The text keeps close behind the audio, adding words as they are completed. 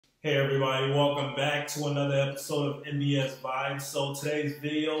Hey everybody, welcome back to another episode of NBS Vibes. So today's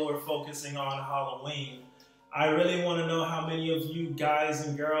video, we're focusing on Halloween. I really want to know how many of you guys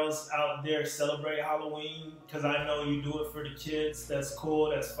and girls out there celebrate Halloween, because I know you do it for the kids. That's cool,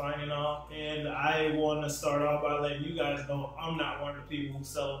 that's fine and all. And I want to start off by letting you guys know I'm not one of the people who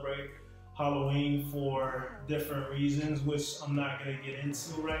celebrate Halloween for different reasons, which I'm not going to get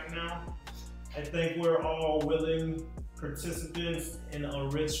into right now. I think we're all willing participants in a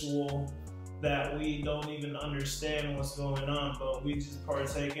ritual that we don't even understand what's going on, but we just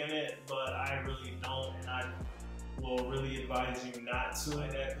partake in it. But I really don't, and I will really advise you not to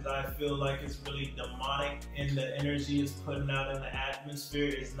like that, because I feel like it's really demonic, and the energy it's putting out in the atmosphere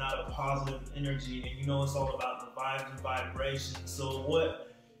is not a positive energy. And you know it's all about the vibes and vibrations. So what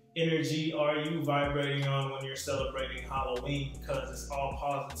energy are you vibrating on when you're celebrating Halloween? Because it's all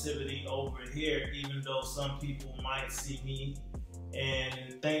positivity over here, even though some people might see me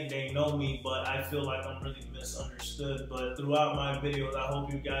and think they know me, but I feel like I'm really misunderstood. But throughout my videos, I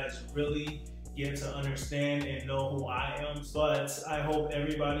hope you guys really get to understand and know who I am. But I hope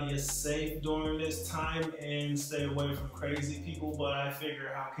everybody is safe during this time and stay away from crazy people. But I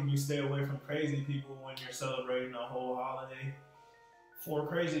figure, how can you stay away from crazy people when you're celebrating a whole holiday for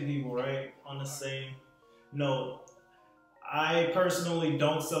crazy people, right? On the same note, I personally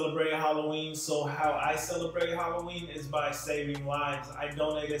don't celebrate Halloween, so how I celebrate Halloween is by saving lives. I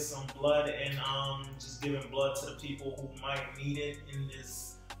donated some blood and just giving blood to the people who might need it in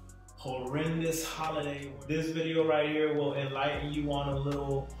this horrendous holiday. This video right here will enlighten you on a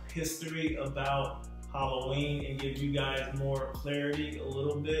little history about Halloween and give you guys more clarity a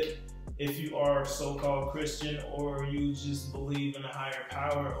little bit. If you are so-called Christian, or you just believe in a higher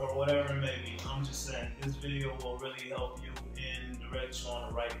power, or whatever it may be, I'm just saying this video will really help you and direct you on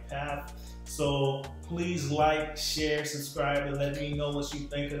the right path. So please like, share, subscribe, and let me know what you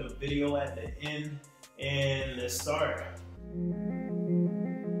think of the video at the end. And let's start.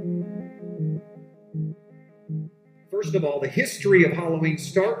 First of all, the history of Halloween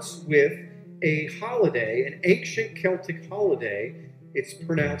starts with a holiday, an ancient Celtic holiday. It's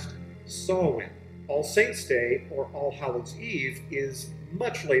pronounced Samhain. All Saints' Day, or All Hallows' Eve, is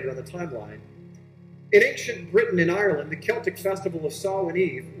much later on the timeline. In ancient Britain and Ireland, the Celtic festival of Samhain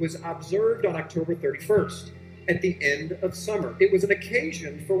Eve was observed on October 31st, at the end of summer. It was an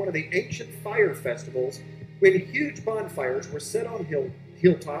occasion for one of the ancient fire festivals when huge bonfires were set on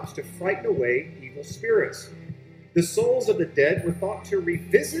hilltops to frighten away evil spirits. The souls of the dead were thought to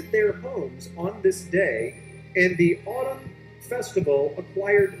revisit their homes on this day, and the autumn festival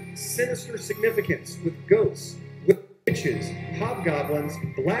acquired sinister significance, with ghosts, witches, hobgoblins,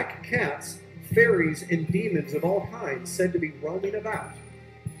 black cats, fairies, and demons of all kinds said to be roaming about.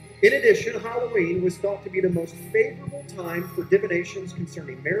 In addition, Halloween was thought to be the most favorable time for divinations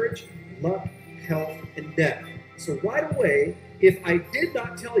concerning marriage, luck, health, and death. So right away, if I did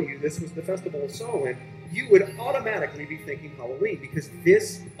not tell you this was the festival of Samhain, you would automatically be thinking Halloween, because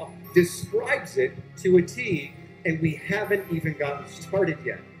this describes it to a T, and we haven't even gotten started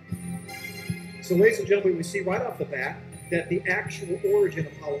yet. So ladies and gentlemen, we see right off the bat that the actual origin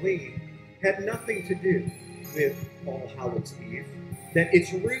of Halloween had nothing to do with All Hallows' Eve, that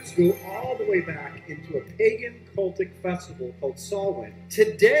its roots go all the way back into a pagan cultic festival called Samhain.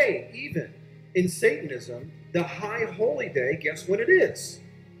 Today, even in Satanism, the high holy day, guess when it is?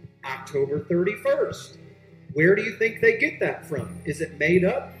 October 31st. Where do you think they get that from? Is it made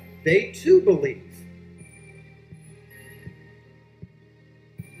up? They too believe.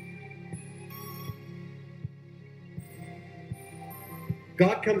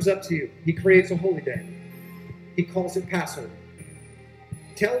 God comes up to you. He creates a holy day. He calls it Passover.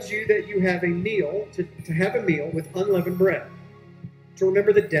 Tells you that you have a meal, to have a meal with unleavened bread, to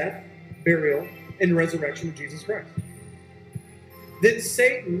remember the death, burial, and resurrection of Jesus Christ. Then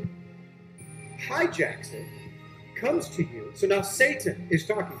Satan hijacks it, comes to you. So now Satan is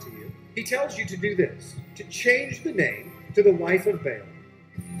talking to you. He tells you to do this, to change the name to the wife of Baal,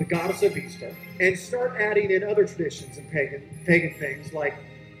 the goddess of Easter, and start adding in other traditions and pagan things like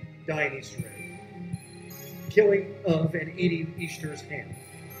dying Easter egg, killing of and eating Easter's ham.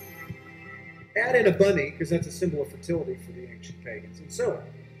 Add in a bunny, because that's a symbol of fertility for the ancient pagans, and so on.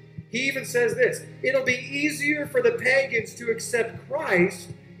 He even says this: it'll be easier for the pagans to accept Christ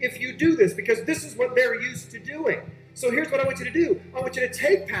if you do this, because this is what they're used to doing. So here's what I want you to do. I want you to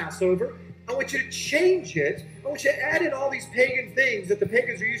take Passover. I want you to change it. I want you to add in all these pagan things that the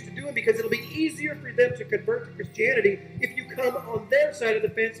pagans are used to doing, because it'll be easier for them to convert to Christianity if you come on their side of the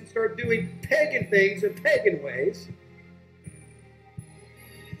fence and start doing pagan things in pagan ways.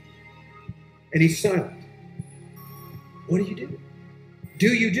 And he's silent. What do you do?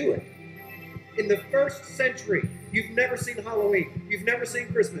 Do you do it? In the first century, you've never seen Halloween. You've never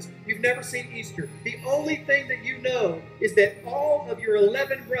seen Christmas. You've never seen Easter. The only thing that you know is that all of your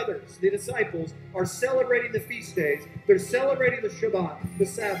 11 brothers, the disciples, are celebrating the feast days. They're celebrating the Shabbat, the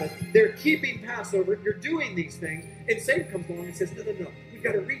Sabbath. They're keeping Passover. You're doing these things. And Satan comes along and says, no. We've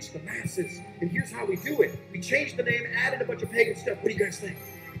got to reach the masses. And here's how we do it. We changed the name, added a bunch of pagan stuff. What do you guys think?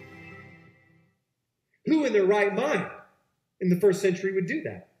 Who in their right mind in the first century would do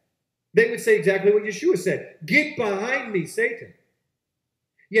that? They would say exactly what Yeshua said. Get behind me, Satan.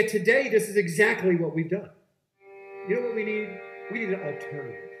 Yet today, this is exactly what we've done. You know what we need? We need an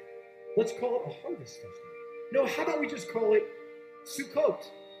alternative. Let's call it a harvest festival. No, how about we just call it Sukkot?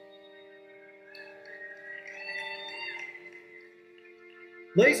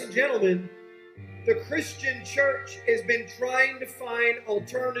 Ladies and gentlemen, the Christian church has been trying to find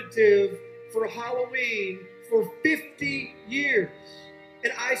alternative for Halloween for 50 years.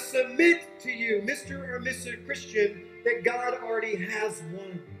 And I submit to you, Mr. or Mrs. Christian, that God already has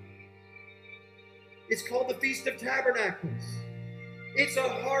one. It's called the Feast of Tabernacles. It's a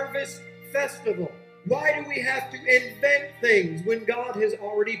harvest festival. Why do we have to invent things when God has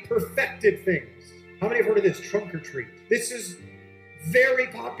already perfected things? How many have heard of this? Trunk or treat. This is very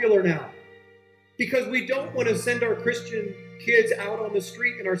popular now because we don't want to send our Christian kids out on the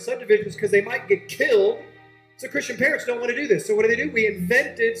street in our subdivisions because they might get killed. So Christian parents don't want to do this. So what do? We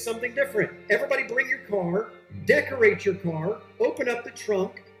invented something different. Everybody bring your car, decorate your car, open up the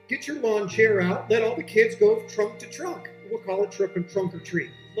trunk, get your lawn chair out, let all the kids go trunk to trunk. We'll call it trunk or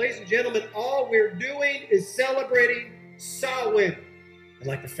treat. Ladies and gentlemen, all we're doing is celebrating Samhain. And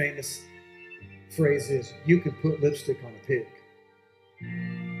like the famous phrase is, you can put lipstick on a pig.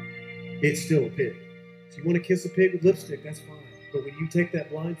 It's still a pig. So you want to kiss a pig with lipstick, that's fine. But when you take that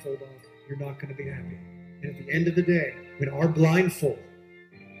blindfold off, you're not going to be happy. And at the end of the day, when our blindfold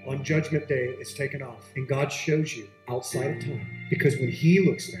on Judgment Day is taken off and God shows you outside of time, because when He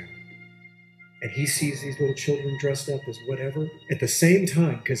looks down and He sees these little children dressed up as whatever, at the same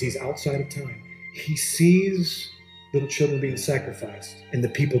time, because He's outside of time, He sees little children being sacrificed and the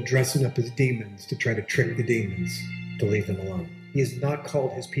people dressing up as demons to try to trick the demons to leave them alone. He has not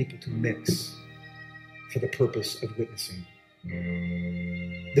called His people to mix for the purpose of witnessing.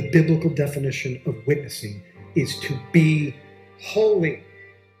 The biblical definition of witnessing is to be holy.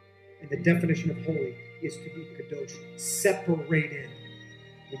 And the definition of holy is to be kadosh, separated.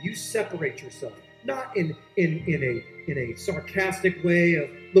 When you separate yourself, not in a sarcastic way of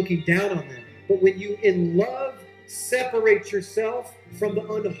looking down on them, but when you in love separate yourself from the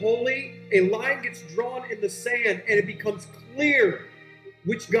unholy, a line gets drawn in the sand and it becomes clear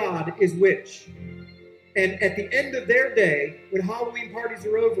which God is which. And at the end of their day, when Halloween parties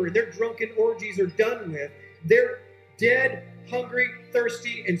are over and their drunken orgies are done with, they're dead, hungry,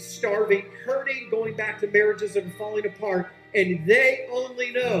 thirsty, and starving, hurting, going back to marriages that are falling apart. And they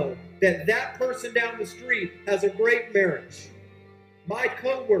only know that that person down the street has a great marriage. My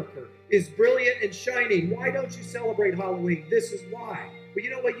coworker is brilliant and shining. Why don't you celebrate Halloween? This is why. But you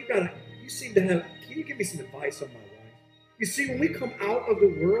know what? You seem to have, can you give me some advice on my life? You see, when we come out of the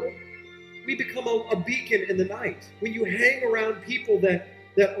world, we become a beacon in the night. When you hang around people that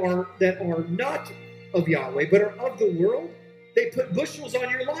are not of Yahweh, but are of the world, they put bushels on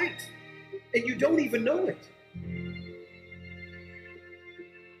your light, and you don't even know it.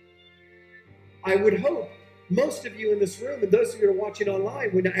 I would hope most of you in this room, and those of you who are watching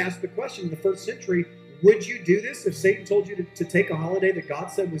online, would ask the question in the first century, would you do this if Satan told you to take a holiday that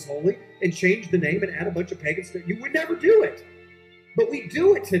God said was holy and change the name and add a bunch of pagan stuff? You would never do it. But we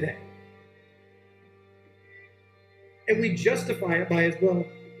do it today. And we justify it by, as well,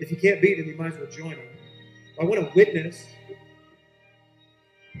 if you can't beat him, you might as well join him. I want to witness.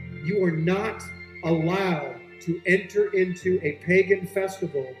 You are not allowed to enter into a pagan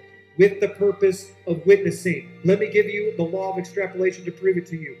festival with the purpose of witnessing. Let me give you the law of extrapolation to prove it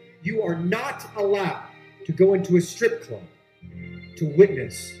to you. You are not allowed to go into a strip club to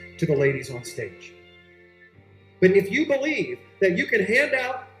witness to the ladies on stage. But if you believe that you can hand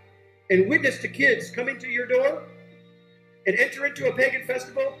out and witness to kids coming to your door and enter into a pagan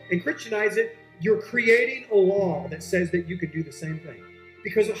festival and Christianize it, you're creating a law that says that you can do the same thing.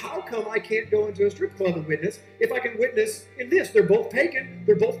 Because how come I can't go into a strip club and witness if I can witness in this? They're both pagan,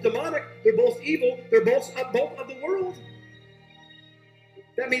 they're both demonic, they're both evil, they're both of the world.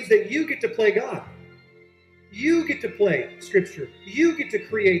 That means that you get to play God. You get to play Scripture. You get to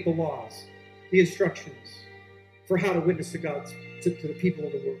create the laws, the instructions for how to witness to God, to the people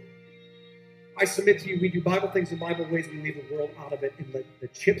of the world. I submit to you, we do Bible things in Bible ways, we leave the world out of it and let the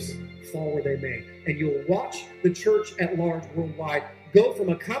chips fall where they may. And you'll watch the church at large worldwide go from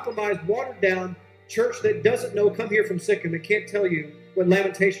a compromised, watered-down church that doesn't know, come here from Sikkim and can't tell you what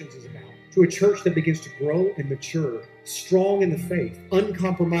Lamentations is about, to a church that begins to grow and mature, strong in the faith,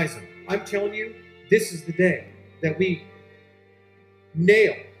 uncompromising. I'm telling you, this is the day that we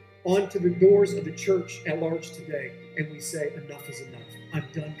nail onto the doors of the church at large today, and we say, enough is enough. I'm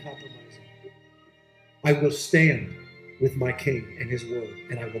done compromising. I will stand with my King and his word,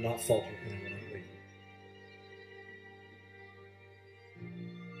 and I will not falter.